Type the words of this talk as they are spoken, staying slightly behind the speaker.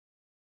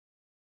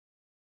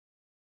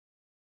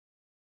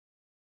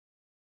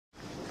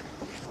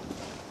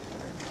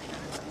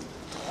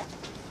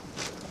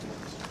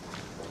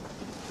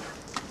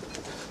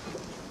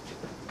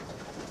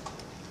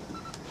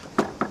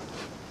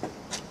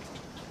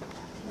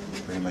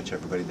pretty much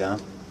everybody down?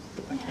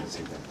 I can't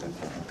see that far.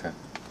 Okay.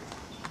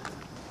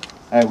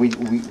 All right, we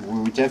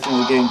were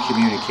definitely getting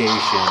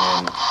communication,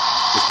 and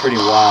it was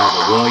pretty wild.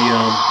 A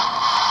William,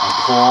 a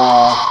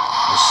Paul,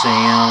 a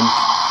Sam.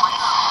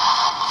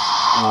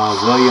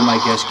 William, I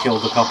guess,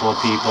 killed a couple of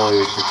people.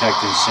 He was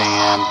protecting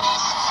Sam.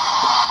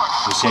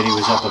 He said he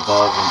was up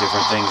above and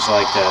different things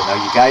like that. Now,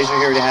 you guys are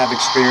here to have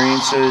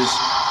experiences.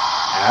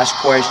 Ask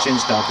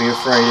questions. Don't be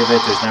afraid of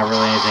it. There's not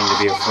really anything to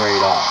be afraid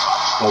of.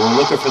 But we're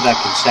looking for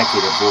that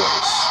consecutive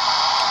voice.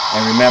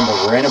 And remember,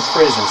 we're in a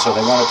prison, so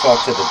they want to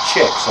talk to the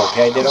chicks,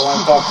 okay? They don't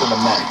want to talk to the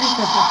men.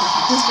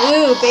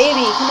 Ooh,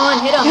 baby, come on,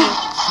 hit on me. Be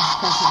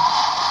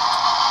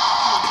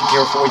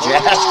careful what you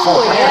ask for.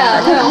 Oh, yeah,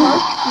 I know,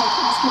 huh?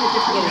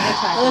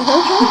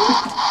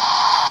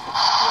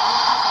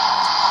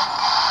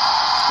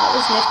 That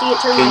was nifty.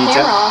 It turned my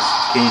camera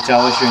off. Can you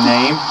tell us your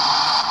name?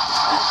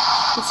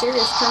 I'm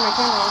serious, turn my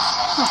camera off.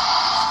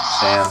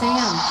 Sam.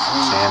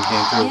 Sam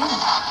came through.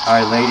 Yeah. All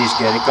right, ladies,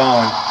 get it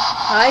going.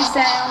 Hi,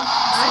 Sam.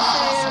 Hi,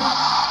 Sam.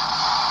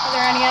 Are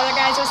there any other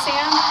guys with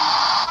Sam?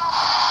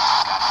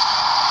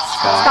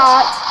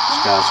 Scott.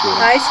 Scott's with him.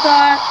 Hi,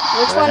 Scott.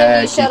 Which one of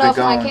you shut off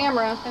my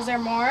camera? Is there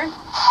more?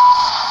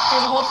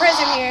 There's a whole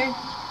prison here.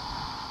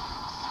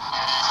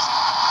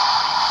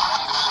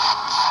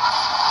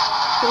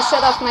 Who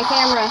shut off my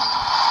camera?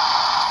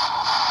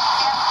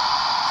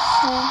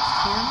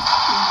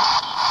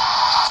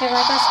 Do you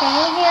like us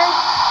being here?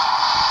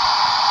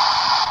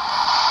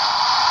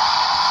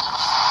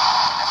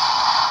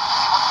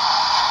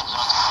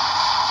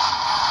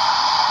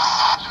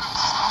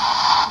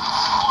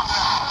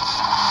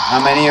 How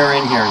many are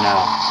in here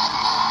now?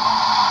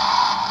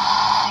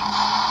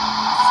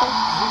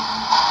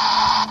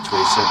 That's what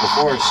he said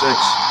before, 6.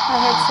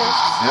 I had 6.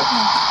 Yep.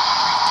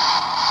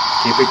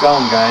 Keep it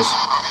going, guys.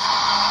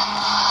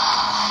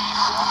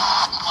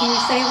 Can you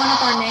say one of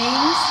our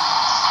names?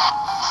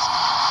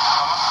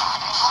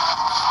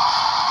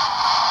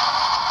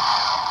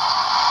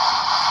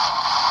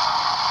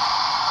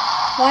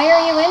 Why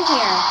are you in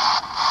here?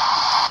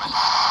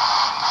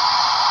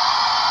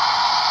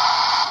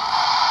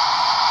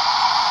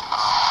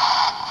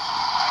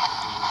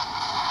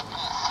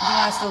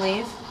 To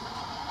leave.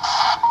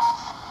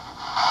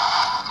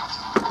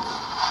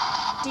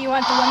 Do you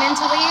want the women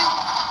to leave?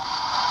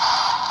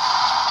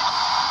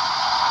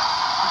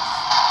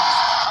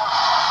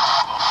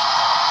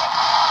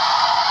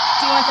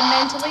 Do you want the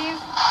men to leave?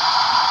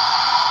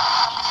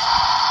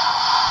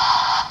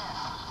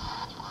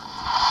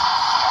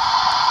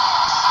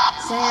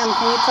 Sam,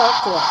 can you talk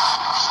to us?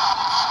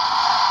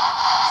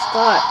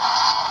 Scott.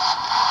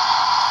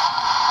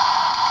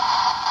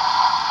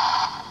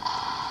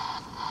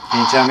 Can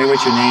you tell me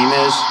what your name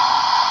is?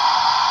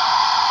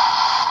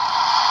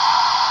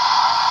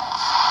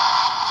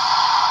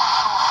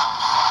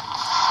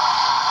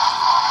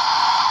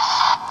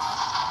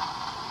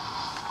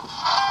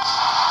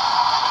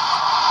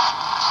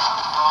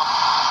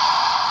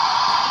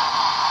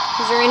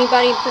 Is there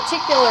anybody in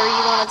particular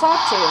you want to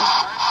talk to?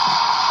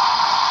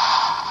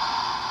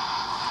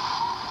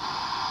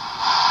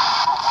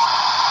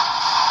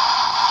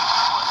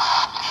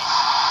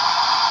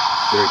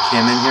 Is there a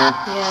Kim in here?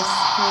 Yes.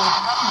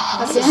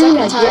 That's the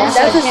second time.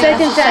 That's the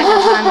second time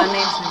I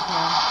mentioned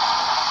Kim.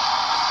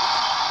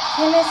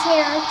 Kim is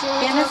here.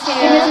 Kim is here.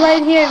 Kim is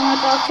right here. You want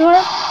to talk to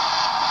her?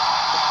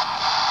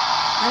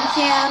 I'm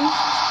Kim.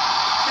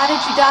 How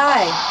did you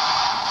die?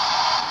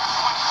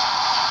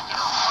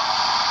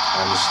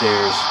 On the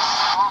stairs.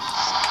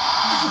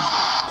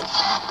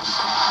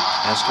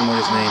 Ask him what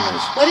his name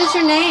is. What is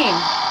your name?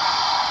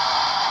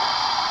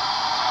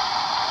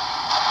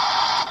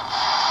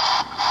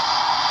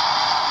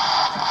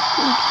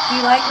 Do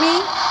you like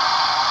me?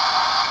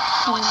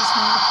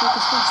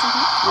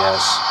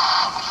 Yes.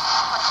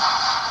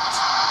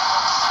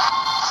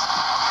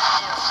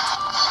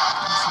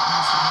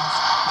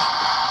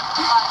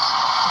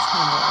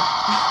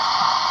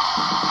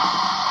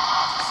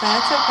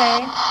 That's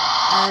okay.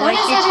 Why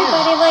does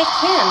everybody like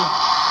him?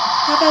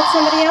 How about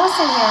somebody else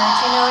in here?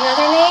 Do you know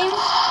another name?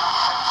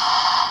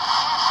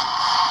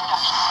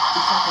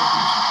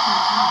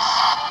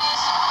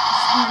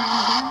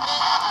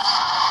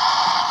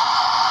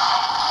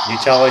 You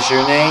tell us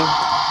your name?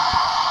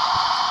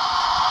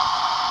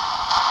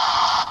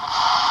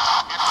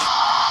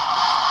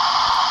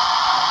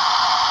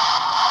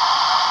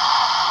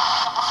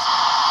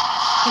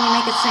 Can you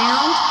make a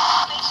sound?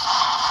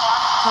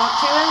 Talk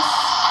to us?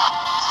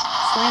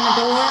 Slam a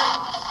door?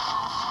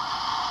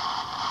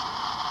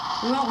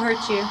 We won't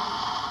hurt you.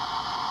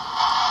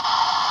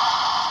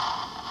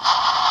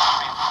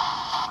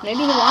 Maybe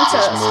he wants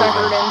us to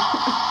hurt him.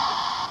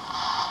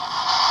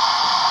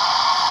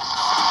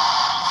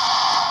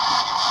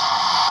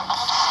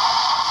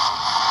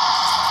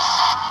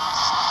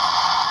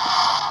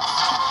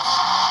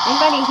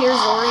 Anybody hear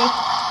Zori?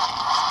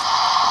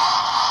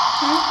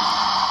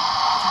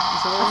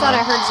 I thought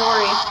I heard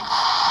Zori.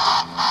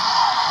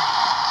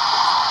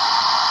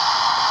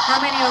 How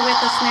many are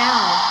with us now?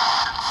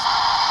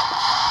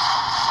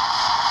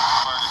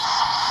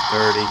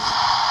 30.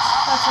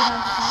 That's what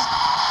I'm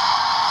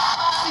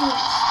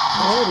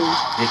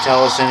You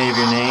tell us any of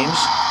your names?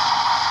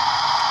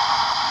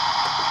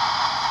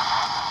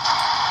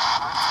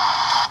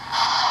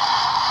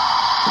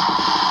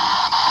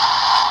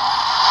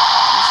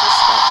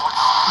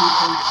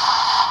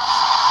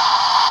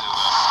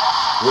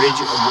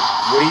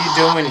 What are you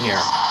doing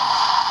here?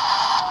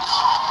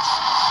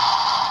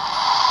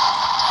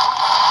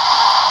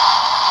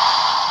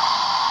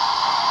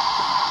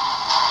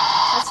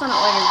 That sounded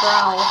like a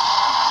growl.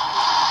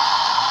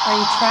 Are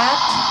you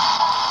trapped?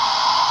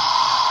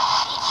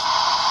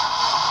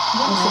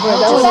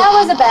 That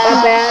was a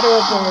bat or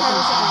a bird.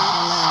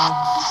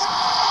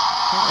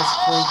 That was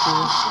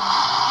freaky.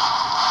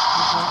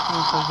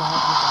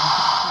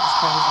 That's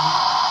crazy.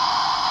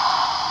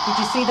 Did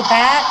you see the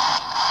bat?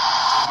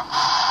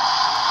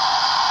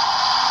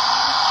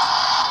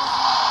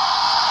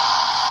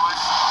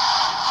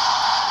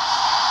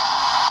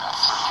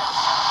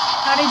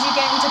 How did you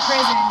get into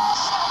prison?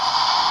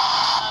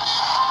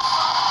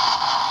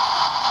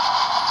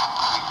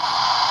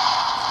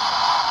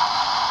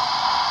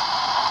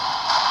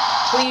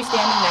 Who are you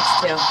standing next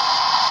to?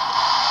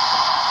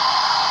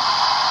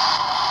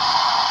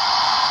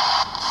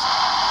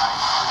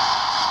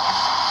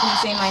 Can you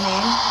say my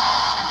name?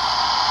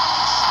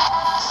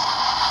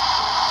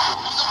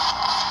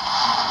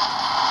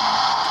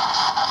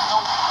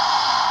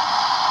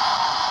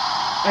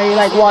 Are you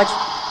like watch?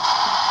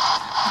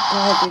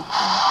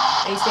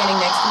 Are you standing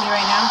next to me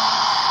right now?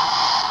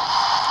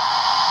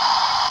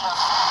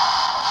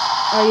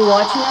 Are you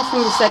watching us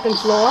from the second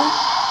floor?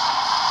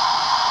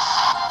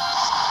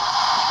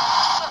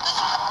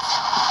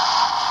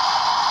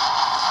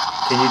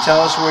 Can you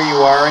tell us where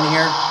you are in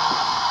here?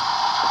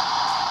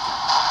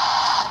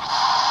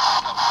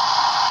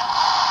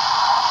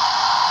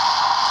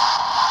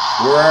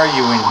 Where are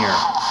you in here?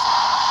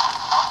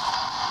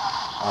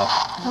 Up.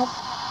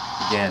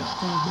 Again.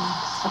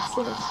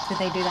 Upstairs. Did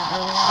they do that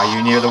earlier? Are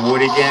you near the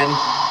wood again?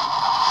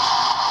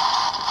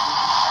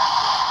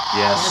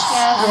 Yes.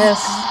 Yes.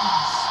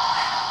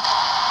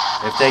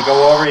 If they go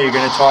over, you're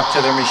going to talk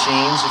to their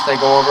machines if they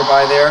go over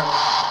by there?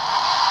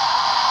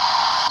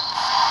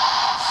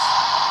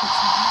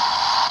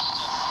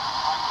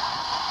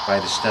 By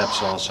the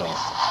steps also.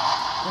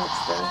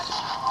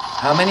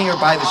 How many are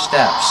by the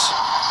steps?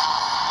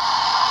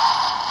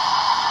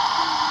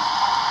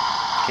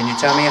 Can you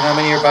tell me how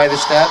many are by the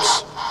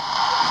steps?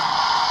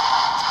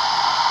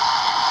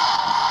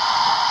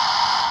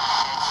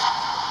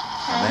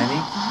 How many?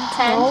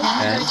 10.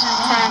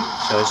 10?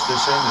 So it's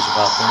this end, there's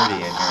about 30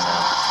 in here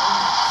now.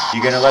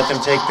 You gonna let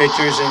them take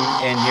pictures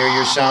and hear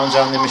your sounds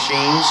on the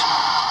machines?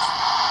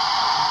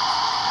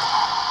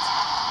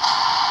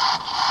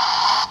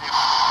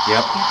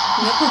 Yep.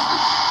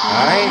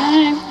 All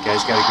right. You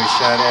guys got a good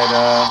shot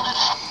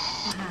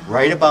at,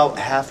 right about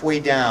halfway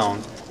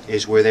down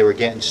is where they were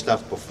getting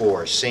stuff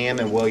before. Sam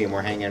and William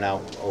were hanging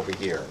out over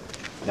here.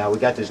 Now we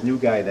got this new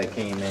guy that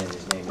came in.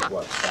 His name is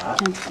what,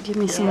 Scott? Give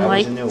me some That was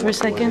light a new for one. a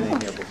second. He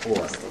wasn't in here before. I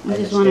And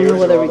just the want to know stairs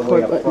where the are all the way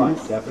record up button front.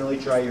 is. Definitely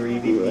try your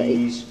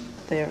EVPs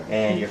There.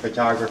 and your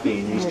photography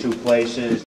in these two places.